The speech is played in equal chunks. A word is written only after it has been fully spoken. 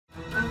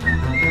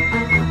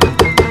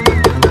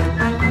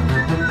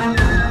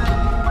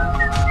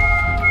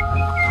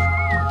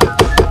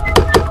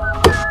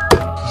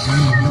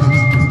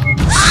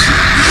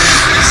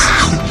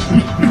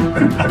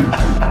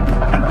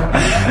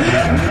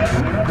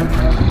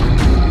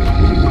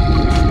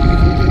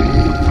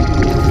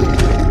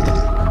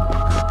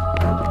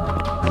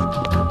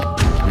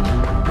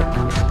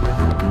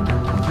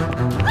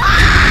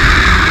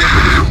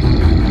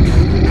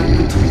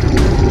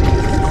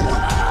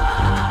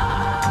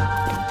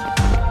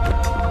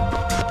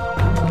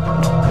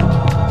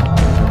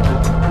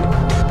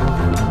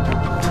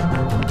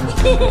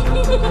Let's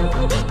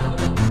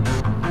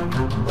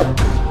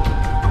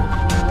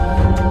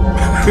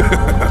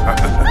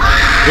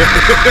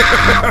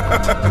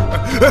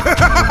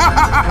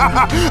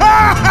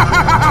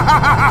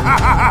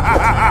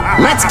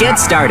get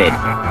started.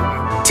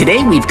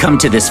 Today we've come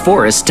to this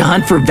forest to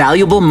hunt for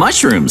valuable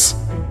mushrooms.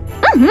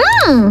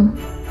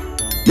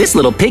 This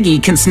little piggy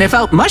can sniff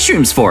out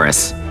mushrooms for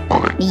us.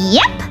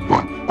 Yep.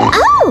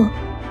 Oh!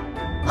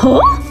 Huh?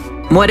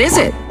 What is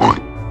it?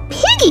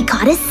 Piggy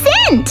caught a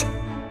scent.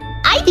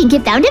 I think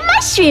it found a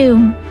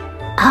mushroom.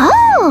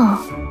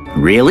 Oh!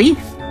 Really?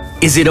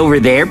 Is it over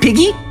there,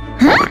 Piggy?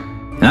 Huh?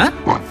 Huh?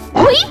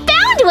 We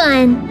found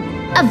one!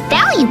 A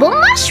valuable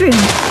mushroom.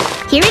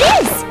 Here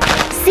it is.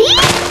 See?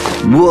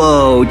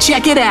 Whoa,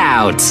 check it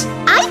out!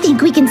 I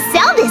think we can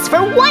sell this for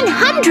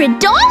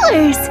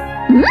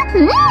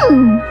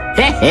 $100.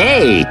 Hey,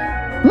 hey!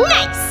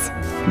 Nice!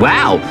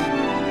 Wow!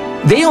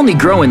 They only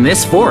grow in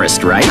this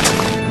forest, right?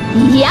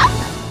 Yep.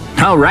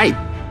 All right.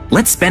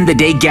 Let's spend the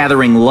day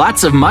gathering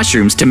lots of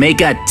mushrooms to make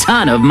a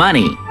ton of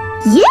money.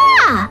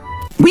 Yeah!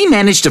 We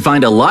managed to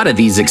find a lot of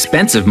these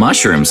expensive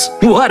mushrooms.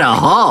 What a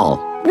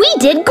haul! We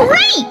did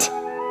great!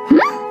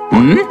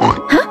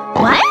 Huh?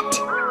 What?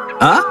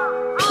 Huh?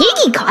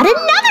 Piggy caught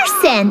another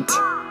scent.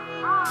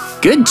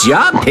 Good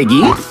job,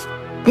 Piggy!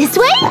 This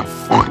way?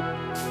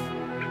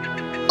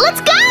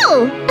 Let's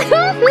go!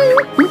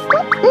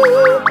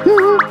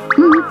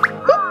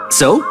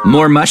 So,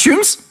 more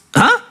mushrooms?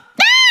 Huh?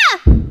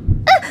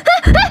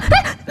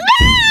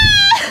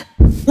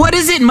 What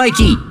is it,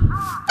 Mikey?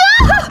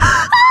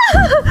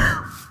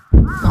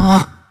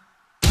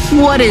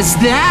 What is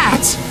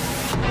that?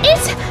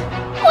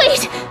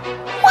 Wait,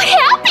 what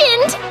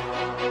happened?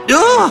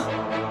 Ooh!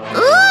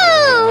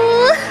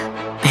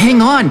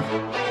 Hang on.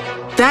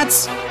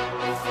 That's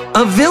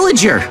a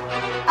villager.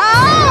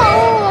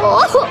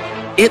 Oh!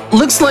 It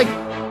looks like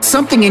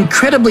something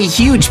incredibly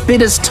huge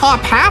bit his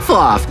top half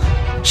off.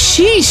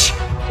 Sheesh.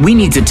 We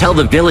need to tell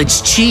the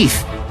village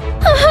chief.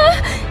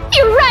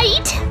 You're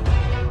right.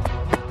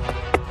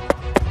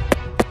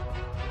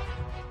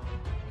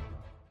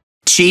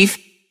 Chief,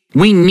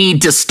 we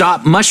need to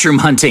stop mushroom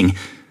hunting.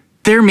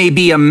 There may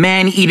be a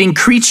man-eating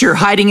creature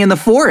hiding in the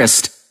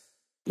forest.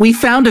 We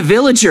found a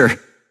villager.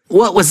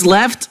 What was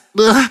left?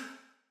 Ugh.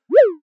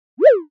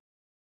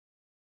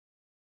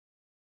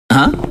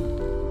 Huh?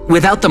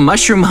 Without the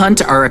mushroom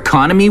hunt, our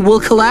economy will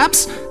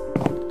collapse?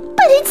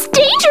 But it's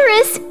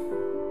dangerous.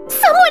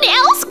 Someone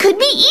else could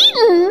be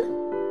eaten.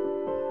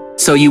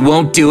 So you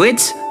won't do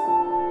it?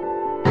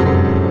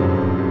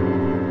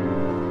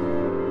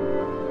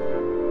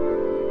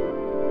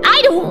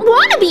 I don't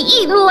want to be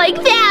eaten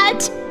like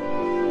that.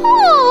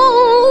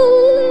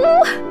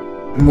 Oh.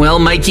 Well,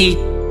 Mikey,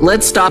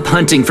 let's stop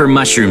hunting for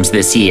mushrooms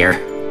this year.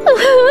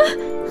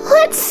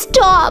 Let's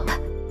stop.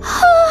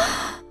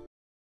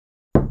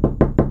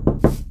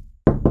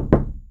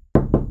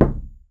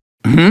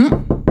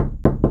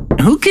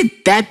 Who could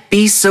that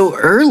be so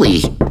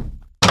early?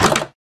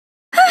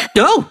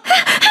 Oh!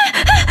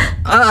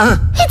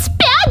 It's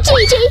bad,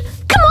 JJ.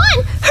 Come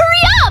on,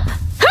 hurry up.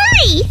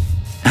 Hurry.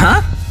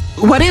 Huh?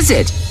 What is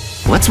it?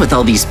 What's with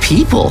all these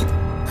people?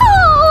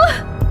 Oh.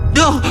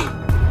 Oh!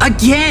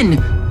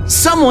 Again!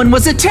 Someone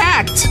was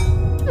attacked!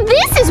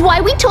 This is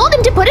why we told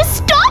him to put a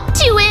stop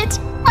to it.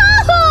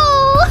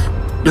 Oh.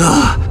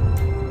 Ugh.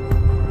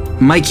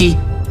 Mikey,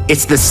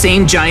 it's the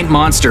same giant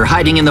monster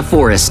hiding in the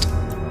forest.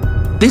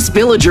 This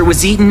villager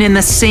was eaten in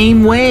the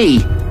same way.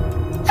 Oh.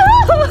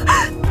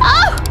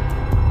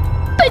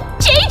 But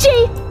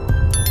JJ,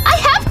 I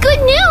have good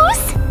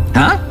news.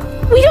 Huh?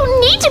 We don't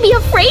need to be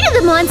afraid of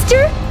the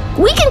monster.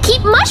 We can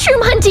keep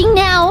mushroom hunting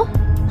now.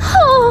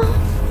 Oh.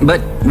 But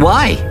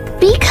why?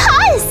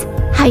 Because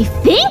I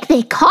think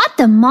they caught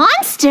the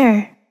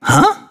monster.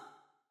 Huh?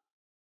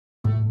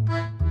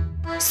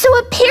 So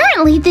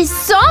apparently this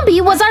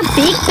zombie was our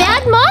big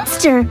bad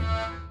monster.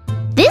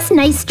 This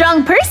nice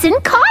strong person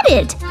caught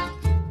it.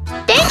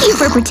 Thank you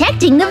for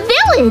protecting the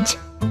village.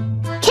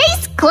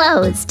 Case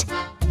closed.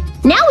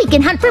 Now we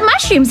can hunt for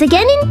mushrooms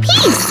again in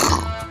peace.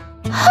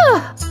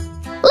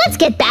 Let's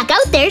get back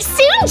out there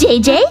soon,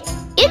 JJ.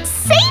 It's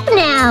safe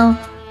now.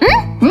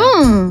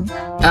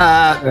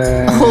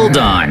 Hold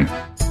on.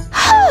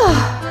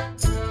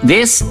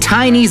 This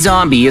tiny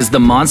zombie is the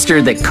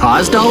monster that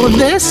caused all of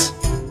this?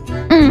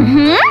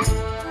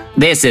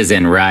 This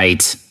isn't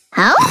right.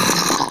 Oh?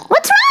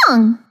 What's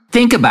wrong?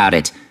 Think about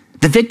it.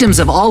 The victims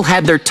have all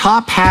had their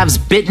top halves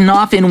bitten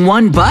off in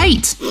one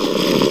bite.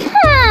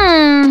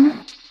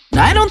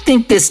 I don't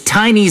think this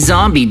tiny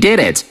zombie did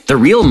it. The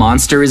real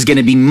monster is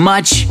gonna be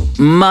much,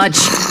 much,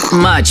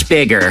 much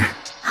bigger.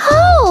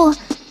 Oh,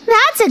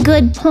 that's a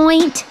good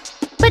point.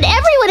 But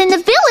everyone in the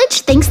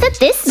village thinks that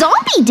this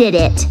zombie did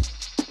it.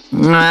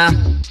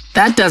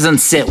 That doesn't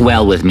sit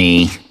well with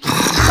me.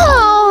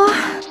 Oh.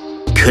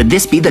 Could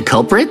this be the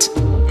culprit?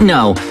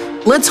 No,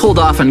 let's hold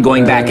off on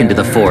going back into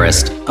the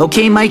forest.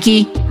 Okay,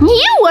 Mikey?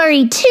 You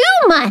worry too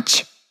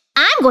much.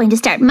 I'm going to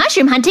start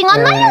mushroom hunting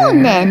on my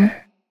own then.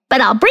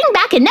 But I'll bring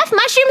back enough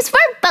mushrooms for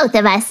both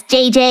of us,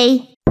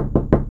 JJ.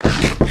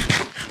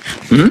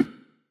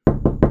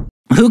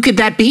 Who could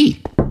that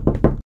be?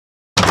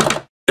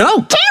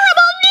 Oh!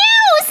 Terrible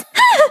news!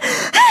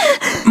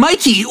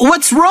 Mikey,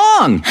 what's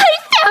wrong? I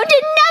found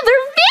another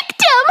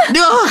victim!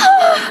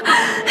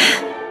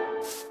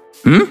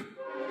 Hmm?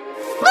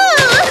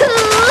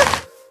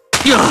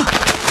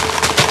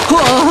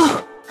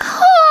 Oh.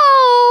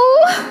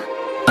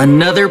 Oh!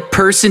 Another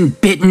person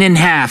bitten in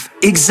half,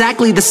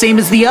 exactly the same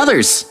as the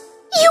others.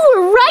 You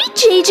were right,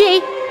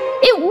 JJ.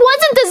 It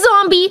wasn't the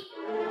zombie.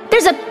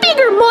 There's a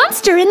bigger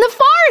monster in the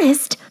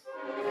forest.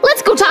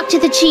 Let's go talk to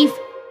the chief.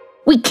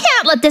 We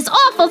can't let this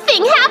awful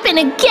thing happen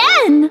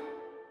again.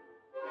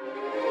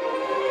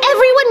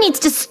 Everyone needs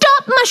to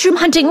stop mushroom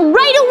hunting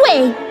right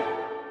away.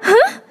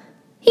 Huh?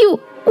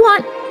 You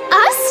want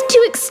us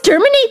to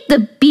exterminate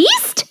the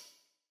beast?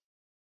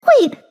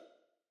 Wait,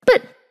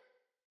 but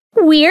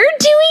we're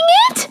doing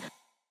it?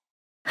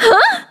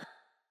 Huh?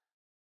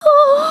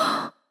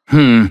 Oh.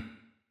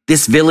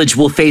 This village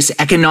will face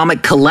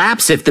economic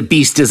collapse if the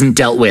beast isn't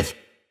dealt with.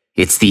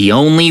 It's the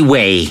only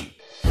way.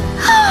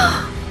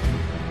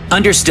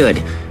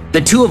 Understood.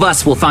 The two of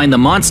us will find the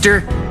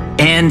monster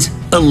and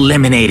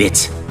eliminate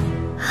it.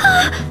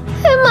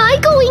 Am I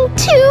going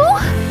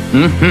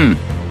to?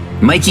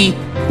 Mikey,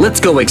 let's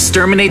go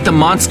exterminate the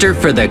monster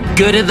for the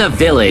good of the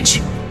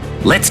village.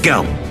 Let's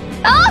go.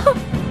 Oh!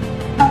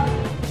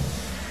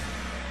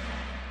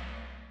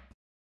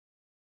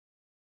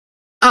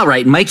 All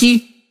right,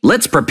 Mikey,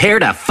 let's prepare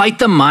to fight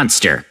the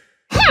monster.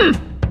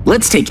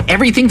 Let's take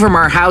everything from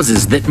our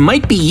houses that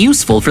might be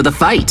useful for the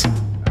fight.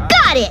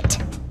 Got it!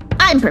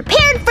 I'm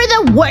prepared for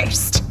the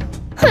worst.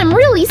 I'm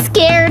really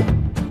scared.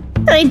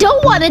 I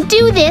don't want to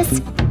do this,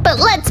 but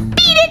let's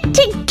beat it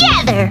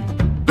together.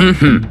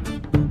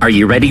 Are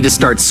you ready to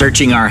start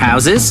searching our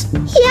houses?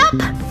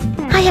 Yep.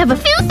 I have a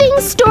few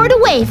things stored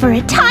away for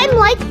a time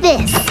like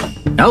this.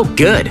 Oh,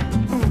 good.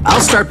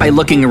 I'll start by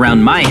looking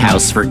around my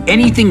house for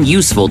anything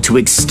useful to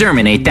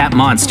exterminate that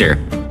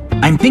monster.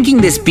 I'm thinking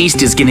this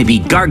beast is gonna be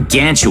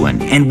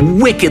gargantuan and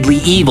wickedly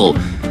evil,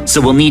 so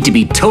we'll need to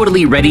be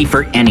totally ready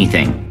for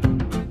anything.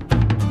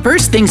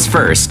 First things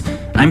first,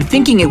 I'm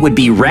thinking it would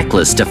be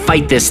reckless to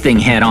fight this thing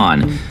head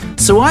on,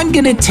 so I'm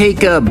gonna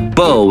take a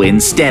bow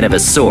instead of a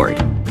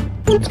sword.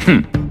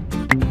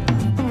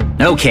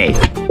 Okay,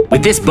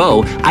 with this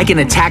bow, I can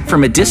attack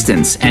from a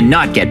distance and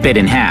not get bit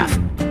in half.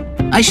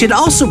 I should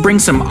also bring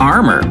some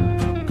armor,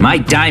 my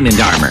diamond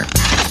armor.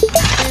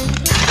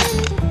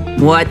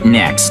 What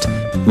next?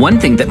 One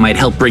thing that might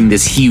help bring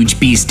this huge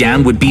beast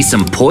down would be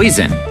some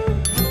poison.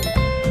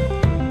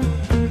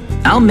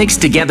 I'll mix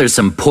together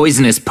some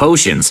poisonous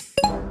potions.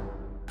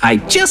 I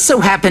just so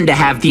happen to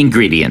have the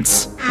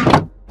ingredients.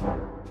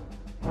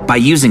 By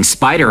using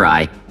Spider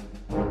Eye,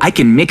 I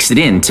can mix it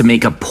in to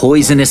make a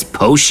poisonous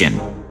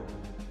potion.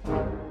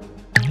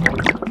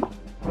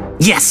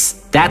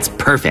 Yes, that's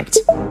perfect.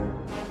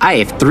 I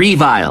have 3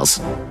 vials.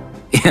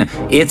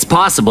 It's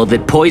possible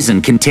that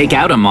poison can take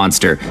out a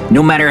monster,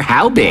 no matter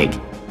how big.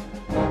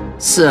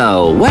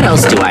 So, what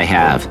else do I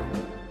have?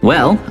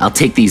 Well, I'll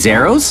take these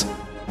arrows,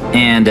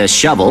 and a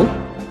shovel,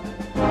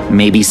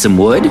 maybe some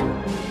wood.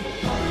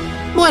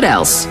 What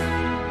else?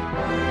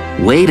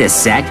 Wait a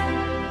sec.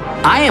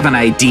 I have an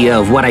idea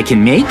of what I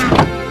can make.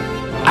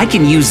 I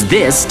can use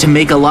this to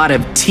make a lot of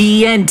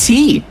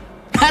TNT.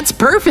 That's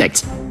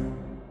perfect.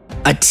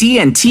 A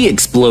TNT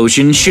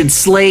explosion should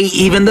slay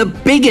even the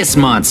biggest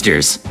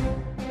monsters.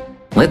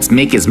 Let's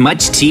make as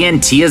much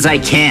TNT as I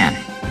can.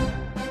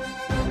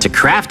 To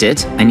craft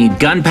it, I need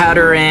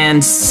gunpowder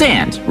and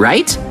sand,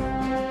 right?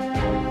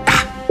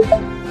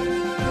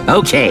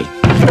 Okay,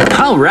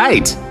 all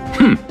right.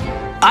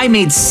 I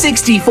made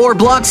 64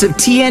 blocks of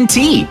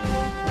TNT.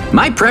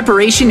 My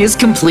preparation is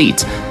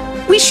complete.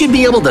 We should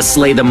be able to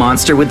slay the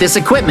monster with this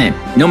equipment,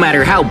 no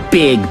matter how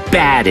big,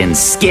 bad, and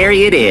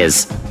scary it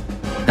is.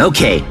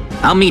 Okay,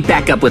 I'll meet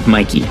back up with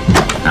Mikey.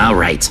 All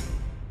right.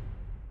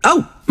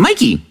 Oh,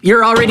 Mikey,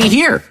 you're already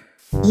here.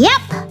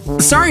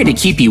 Yep. Sorry to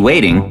keep you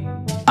waiting.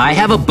 I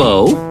have a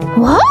bow.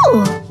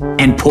 Whoa!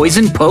 And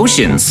poison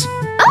potions.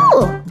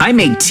 Oh! I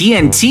made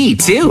TNT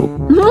too.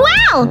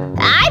 Wow!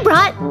 I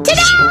brought,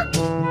 ta-da!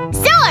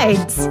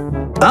 Swords!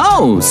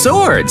 Oh,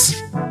 swords.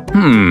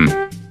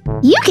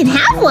 You can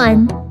have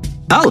one.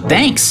 Oh,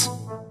 thanks.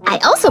 I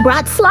also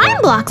brought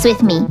slime blocks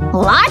with me.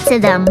 Lots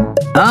of them.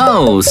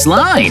 Oh,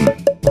 slime.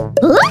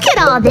 Look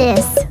at all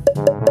this.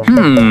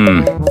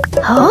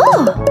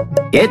 Oh!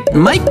 It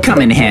might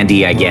come in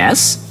handy, I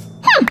guess.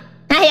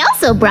 I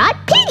also brought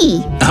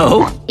Piggy.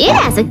 Oh? It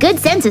has a good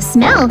sense of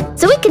smell,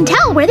 so it can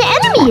tell where the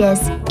enemy is.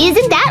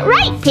 Isn't that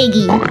right,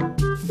 Piggy?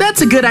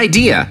 That's a good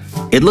idea.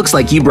 It looks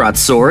like you brought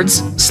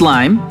swords,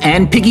 slime,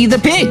 and Piggy the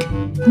pig.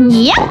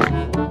 Yep.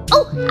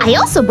 Oh, I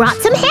also brought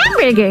some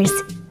hamburgers.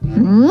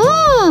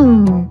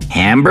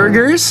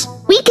 Hamburgers?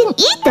 We can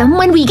eat them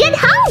when we get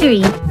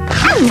hungry.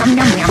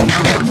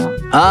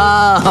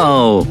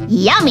 Oh.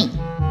 Yummy.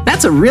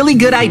 That's a really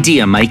good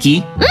idea,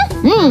 Mikey.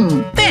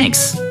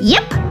 Thanks.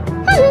 Yep.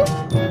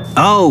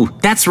 Oh,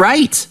 that's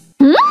right.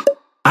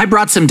 I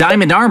brought some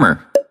diamond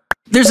armor.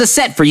 There's a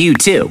set for you,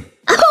 too.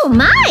 Oh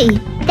my!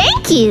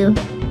 Thank you.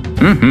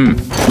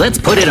 Let's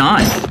put it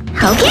on.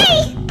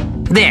 Okay.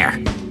 There.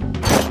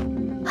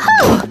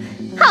 Oh,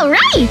 all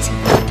right.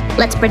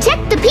 Let's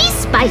protect the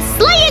peace by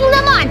slaying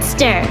the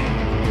monster.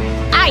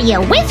 Are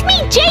you with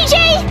me,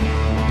 JJ?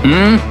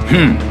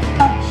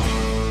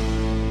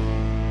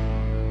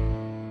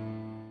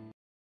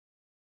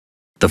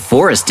 The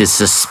forest is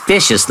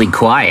suspiciously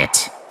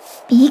quiet.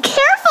 Be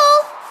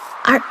careful.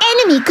 Our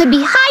enemy could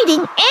be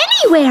hiding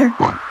anywhere.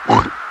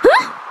 Huh?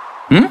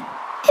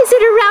 Is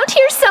it around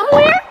here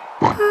somewhere?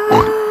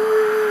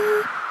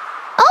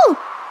 Oh,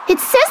 it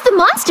says the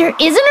monster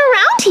isn't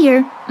around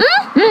here.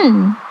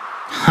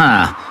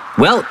 Huh.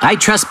 Well, I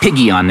trust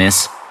Piggy on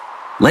this.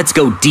 Let's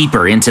go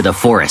deeper into the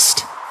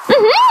forest.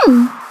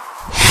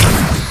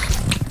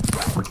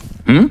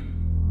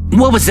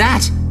 What was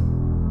that?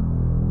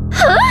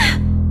 Huh?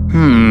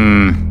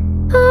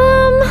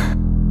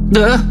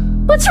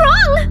 What's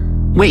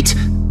wrong? Wait.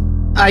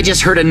 I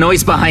just heard a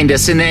noise behind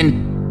us and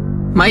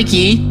then...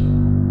 Mikey,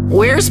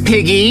 where's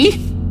Piggy?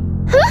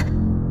 Huh?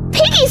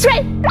 Piggy's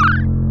right...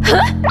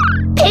 Huh?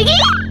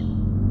 Piggy?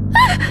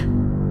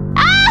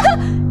 Ah!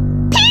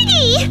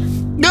 Piggy!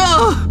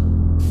 Oh!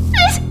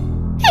 This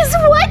is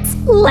what's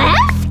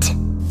left?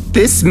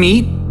 This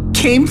meat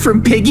came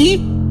from Piggy?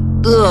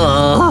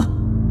 Ugh.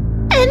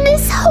 And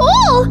this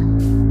hole!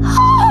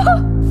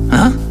 Oh,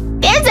 Huh?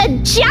 there's a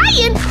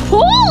giant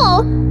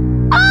hole!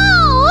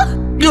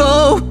 Oh!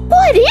 Oh!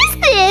 What is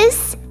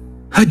this?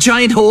 A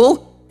giant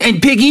hole?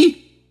 And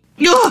Piggy?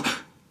 Oh!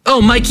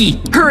 Oh, Mikey,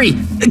 hurry!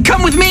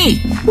 Come with me!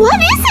 What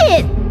is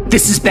it?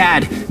 This is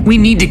bad. We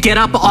need to get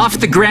up off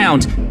the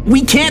ground.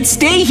 We can't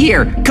stay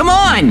here. Come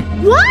on!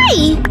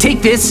 Why?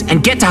 Take this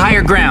and get to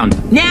higher ground.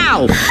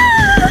 Now!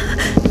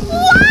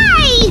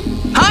 Why?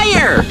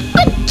 Higher!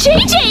 But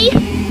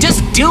JJ!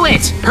 Just do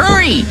it!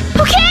 Hurry!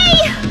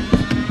 Okay!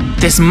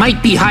 This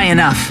might be high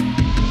enough.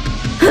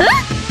 Huh?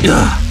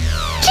 Ugh.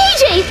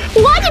 JJ,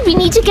 why did we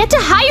need to get to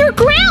higher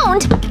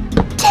ground?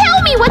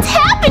 Tell me what's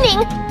happening!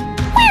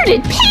 Where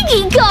did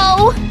Piggy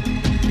go?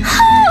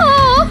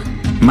 Oh.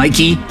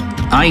 Mikey,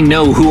 I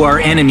know who our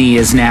enemy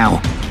is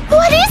now.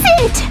 What is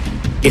it?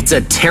 It's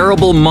a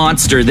terrible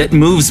monster that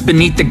moves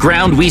beneath the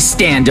ground we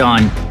stand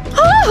on.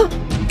 Oh.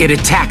 It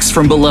attacks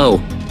from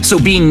below, so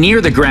being near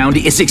the ground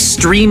is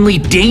extremely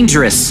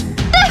dangerous.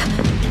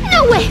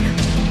 No way!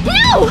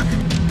 No!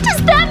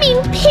 Does that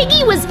mean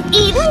Piggy was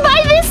eaten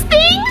by this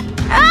thing?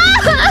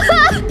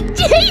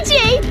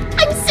 JJ,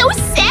 I'm so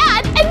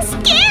sad and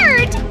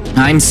scared!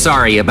 I'm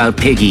sorry about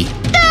Piggy.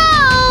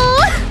 No!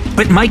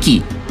 But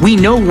Mikey, we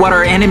know what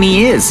our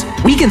enemy is.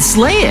 We can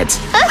slay it.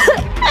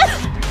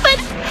 But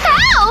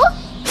how?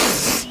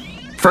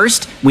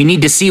 First, we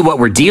need to see what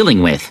we're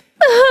dealing with.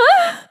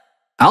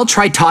 I'll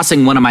try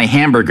tossing one of my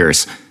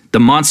hamburgers. The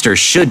monster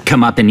should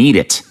come up and eat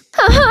it.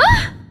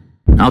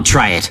 I'll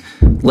try it.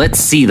 Let's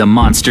see the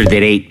monster that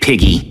ate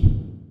Piggy.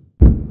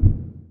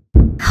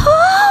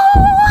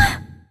 Oh!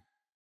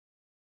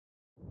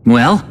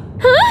 Well?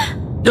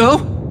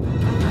 Oh?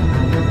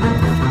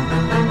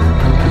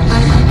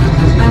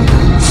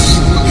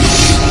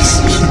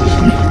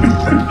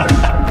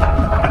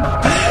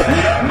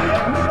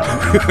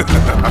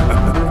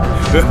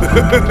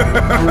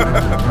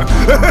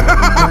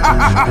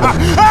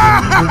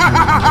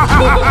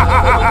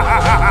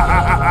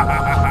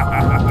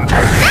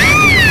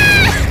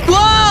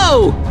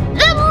 Whoa!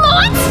 The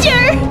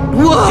monster!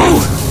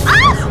 Whoa!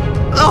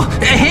 Oh,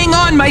 hang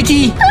on,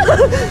 Mikey!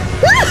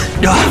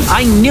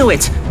 I knew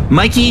it!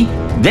 Mikey,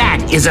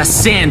 that is a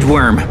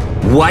sandworm.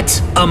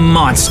 What a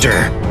monster!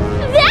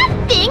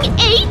 That thing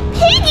ate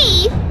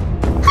Piggy!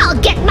 I'll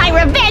get my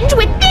revenge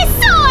with this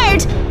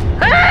sword!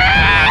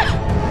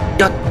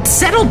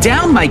 Settle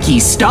down, Mikey.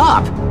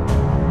 Stop.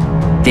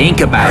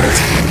 Think about it.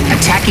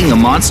 Attacking a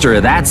monster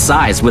of that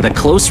size with a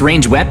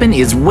close-range weapon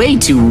is way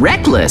too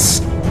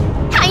reckless.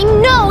 I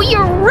know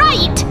you're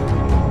right!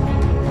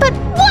 But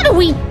what do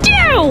we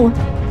do?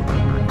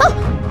 Oh,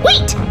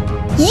 wait!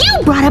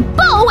 You brought a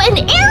bow and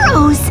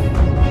arrows!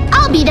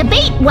 I'll be the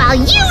bait while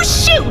you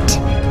shoot!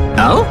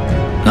 Oh?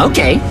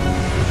 Okay.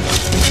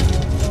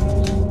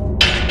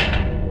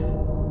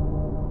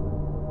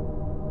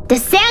 The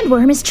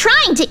sandworm is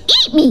trying to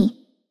eat me!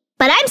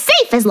 But I'm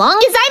safe as long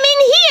as I'm in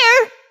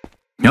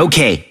here!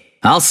 Okay,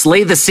 I'll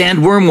slay the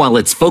sandworm while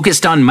it's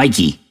focused on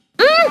Mikey.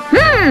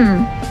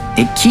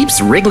 It keeps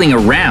wriggling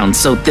around,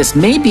 so this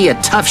may be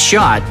a tough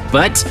shot,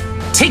 but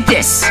take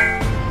this!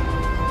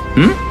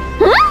 Huh?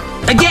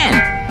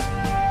 Again!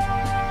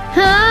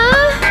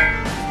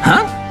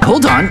 Huh?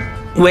 Hold on.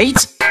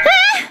 Wait.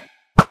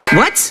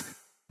 What?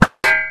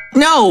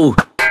 No!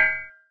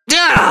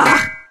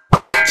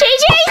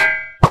 JJ?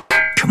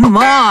 Come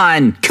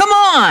on! Come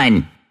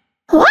on!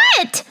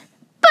 What?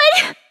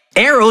 But...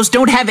 Arrows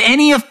don't have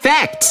any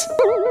effect!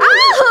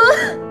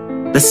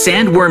 Oh! The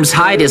sandworm's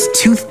hide is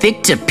too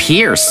thick to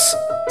pierce.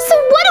 So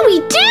what do we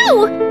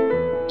do?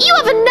 You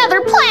have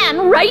another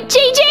plan, right,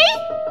 JJ?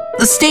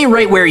 Stay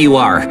right where you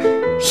are.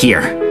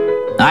 Here.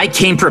 I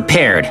came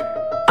prepared.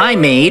 I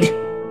made...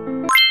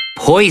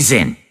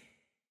 poison.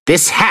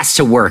 This has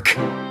to work.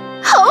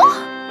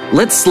 Oh?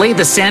 let's slay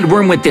the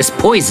sandworm with this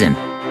poison.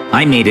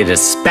 I made it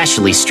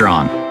especially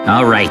strong.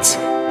 All right,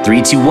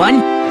 3, 2, 1.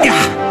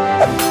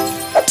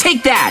 Gah!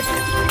 Take that!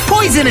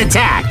 Poison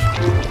attack!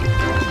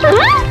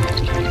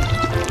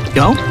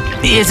 Oh,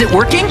 is it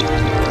working?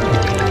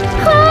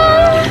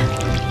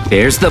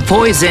 There's the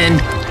poison.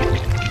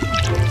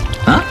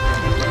 Huh?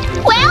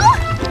 Well?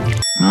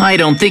 I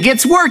don't think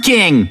it's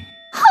working.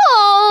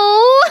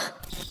 Oh!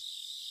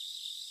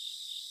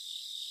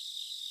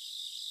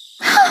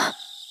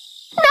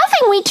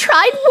 Nothing we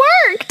tried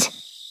worked.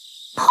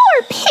 Poor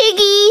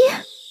piggy.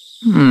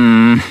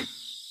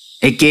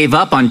 It gave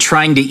up on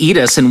trying to eat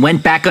us and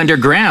went back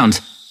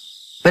underground.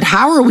 But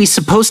how are we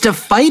supposed to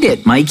fight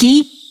it,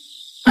 Mikey?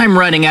 I'm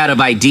running out of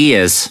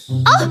ideas.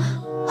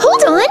 Oh,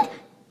 hold on.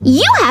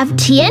 You have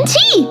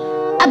TNT.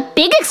 A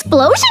big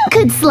explosion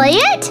could slay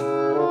it.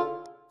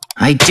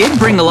 I did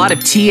bring a lot of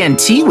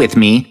TNT with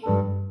me.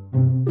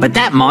 But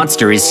that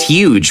monster is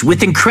huge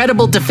with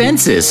incredible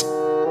defenses.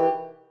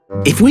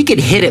 If we could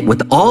hit it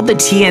with all the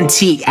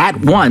TNT at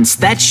once,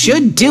 that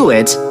should do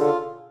it.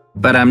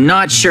 But I'm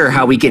not sure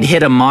how we could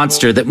hit a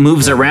monster that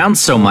moves around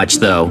so much,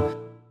 though.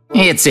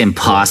 It's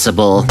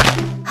impossible.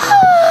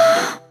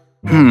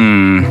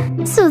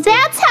 So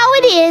that's how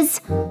it is.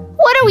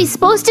 What are we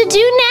supposed to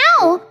do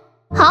now?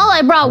 All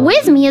I brought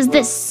with me is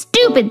this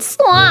stupid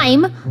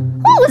slime.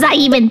 What was I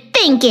even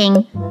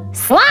thinking?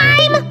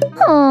 Slime?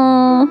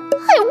 Oh,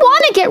 I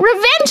want to get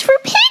revenge for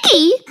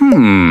Piggy.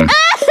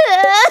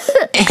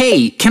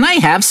 Hey, can I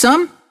have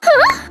some?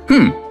 Huh?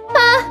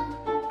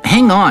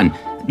 Hang on.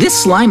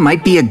 This slime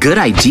might be a good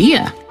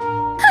idea.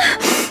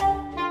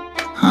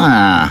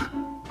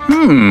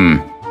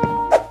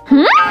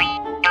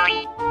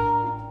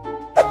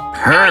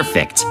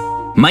 Perfect.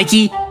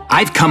 Mikey,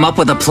 I've come up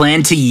with a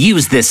plan to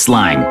use this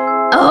slime.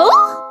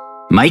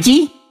 Oh?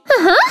 Mikey?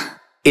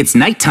 It's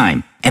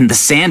nighttime, and the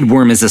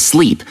sandworm is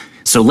asleep,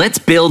 so let's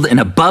build an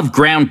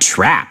above-ground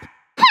trap.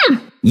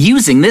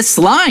 Using this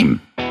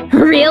slime.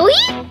 Really?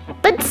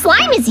 But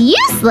slime is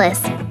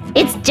useless.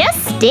 It's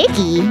just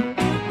sticky.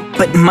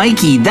 But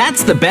Mikey,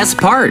 that's the best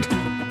part.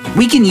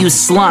 We can use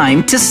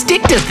slime to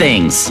stick to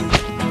things.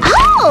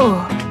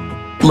 Oh!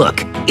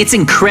 Look, it's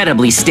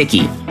incredibly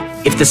sticky.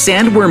 If the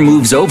sandworm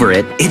moves over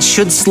it, it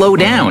should slow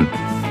down.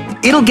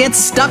 It'll get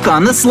stuck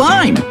on the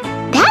slime.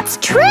 That's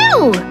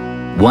true!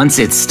 Once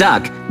it's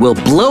stuck, we'll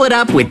blow it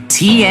up with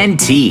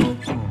TNT.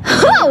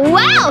 Oh,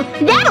 wow!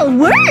 That'll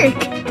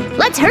work!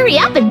 Let's hurry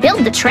up and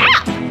build the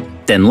trap.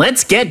 Then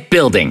let's get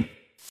building.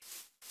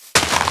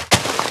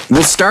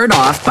 We'll start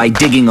off by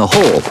digging a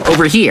hole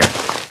over here.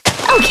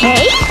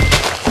 Okay.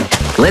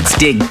 Let's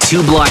dig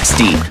 2 blocks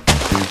deep.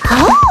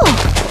 Oh!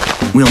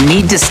 We'll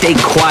need to stay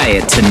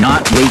quiet to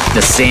not wake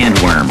the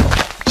sandworm.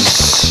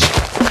 Shh.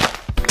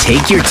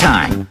 Take your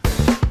time.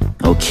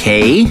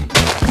 Okay,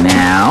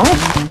 now...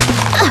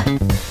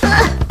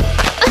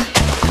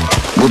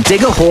 We'll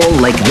dig a hole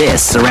like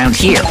this around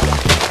here.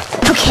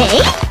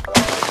 Okay.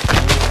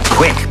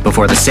 Quick,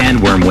 before the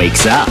sandworm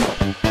wakes up.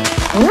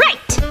 Right.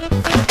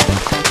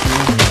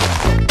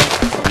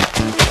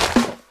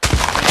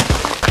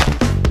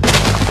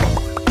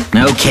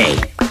 Okay.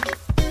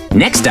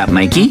 Next up,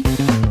 Mikey.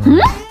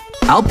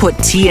 I'll put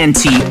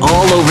TNT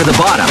all over the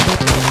bottom.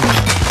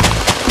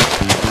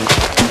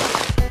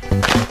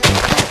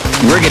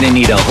 We're gonna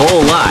need a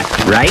whole lot,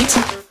 right?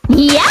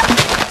 Yep.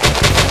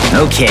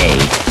 Okay.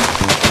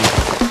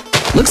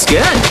 Looks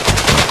good.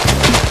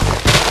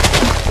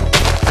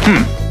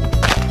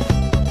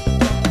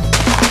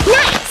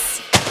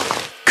 Nice.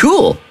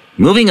 Cool.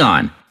 Moving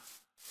on.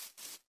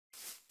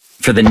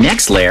 For the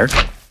next layer,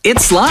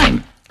 it's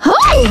slime.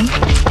 Oh!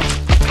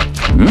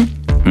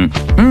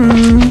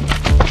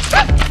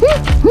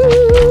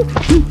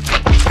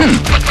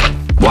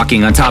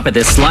 Walking on top of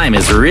this slime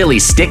is really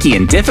sticky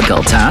and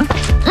difficult, huh?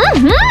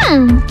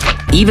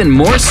 Even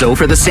more so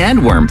for the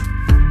sandworm.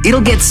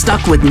 It'll get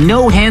stuck with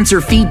no hands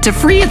or feet to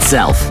free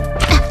itself.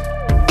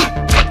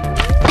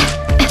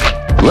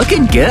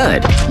 Looking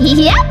good.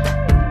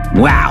 Yep.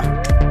 Wow.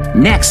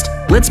 Next,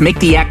 let's make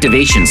the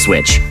activation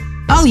switch.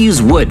 I'll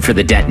use wood for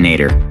the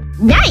detonator.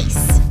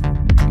 Nice.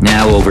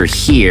 Now over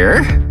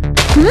here,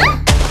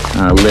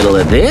 a little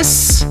of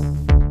this,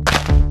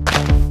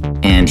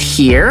 and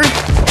here.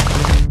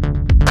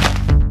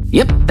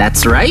 Yep,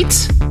 that's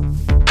right.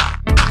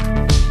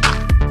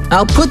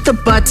 I'll put the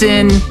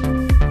button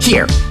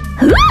here.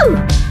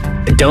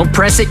 Ooh. Don't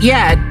press it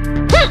yet.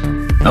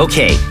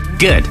 Okay,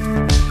 good.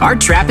 Our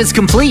trap is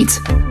complete.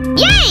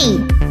 Yay!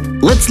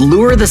 Let's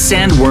lure the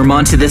sandworm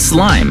onto this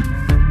slime.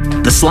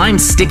 The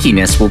slime's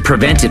stickiness will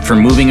prevent it from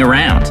moving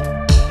around.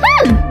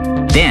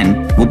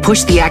 Then, we'll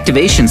push the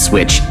activation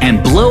switch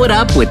and blow it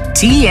up with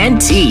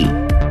TNT.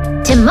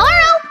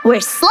 Tomorrow,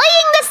 we're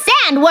slaying the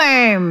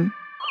sandworm.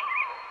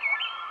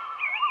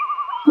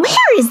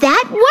 Where is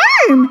that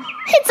worm?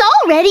 It's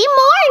already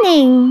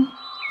morning.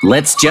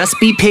 Let's just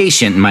be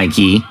patient,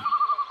 Mikey.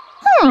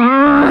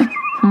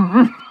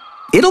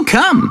 It'll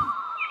come.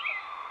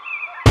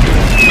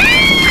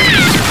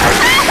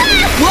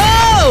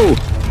 Whoa!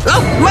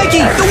 Oh,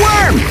 Mikey, the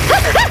worm!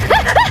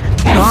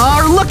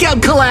 Our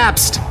lookout collapsed!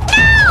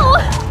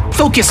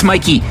 Focus,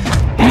 Mikey.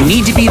 You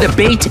need to be the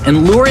bait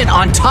and lure it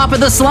on top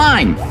of the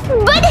slime.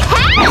 But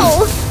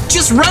how?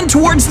 Just run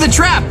towards the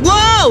trap.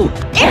 Whoa!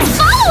 It's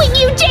following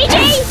you,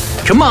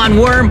 JJ! Come on,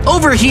 worm,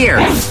 over here.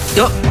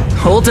 Oh,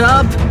 hold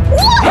up.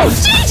 Whoa,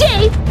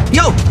 JJ!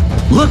 Yo,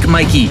 look,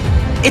 Mikey.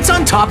 It's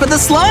on top of the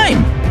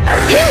slime.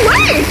 It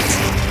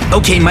worked!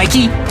 Okay,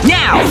 Mikey,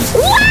 now!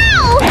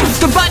 Wow!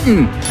 The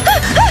button!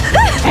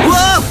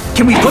 Whoa!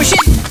 Can we push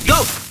it?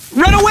 Go!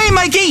 Run away,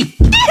 Mikey!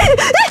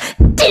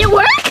 Did it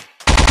work?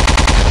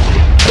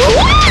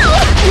 Wow!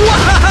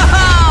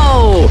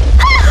 Whoa!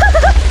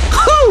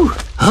 Whew!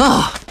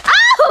 Oh!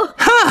 Oh!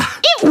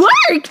 Huh! It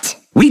worked!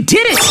 We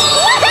did it!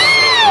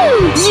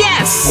 Woohoo!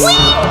 Yes! We